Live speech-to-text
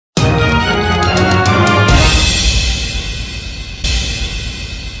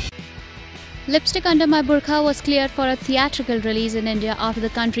Lipstick Under My Burqa was cleared for a theatrical release in India after the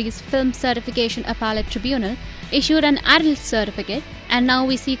country's Film Certification Appellate Tribunal issued an adult certificate, and now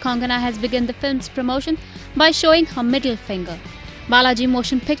we see Konkona has begun the film's promotion by showing her middle finger. Balaji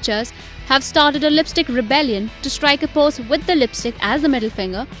Motion Pictures have started a lipstick rebellion to strike a pose with the lipstick as the middle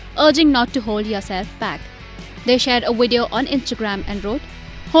finger, urging not to hold yourself back. They shared a video on Instagram and wrote,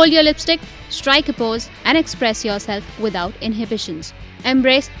 "Hold your lipstick, strike a pose and express yourself without inhibitions.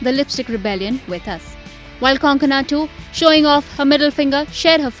 Embrace the lipstick rebellion with us." While Konkona too, showing off her middle finger,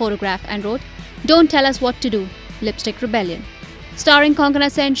 shared her photograph and wrote, "Don't tell us what to do, lipstick rebellion." Starring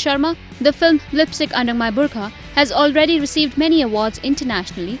Konkona Sen Sharma, the film Lipstick Under My Burqa has already received many awards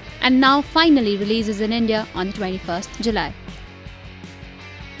internationally and now finally releases in India on the 21st July.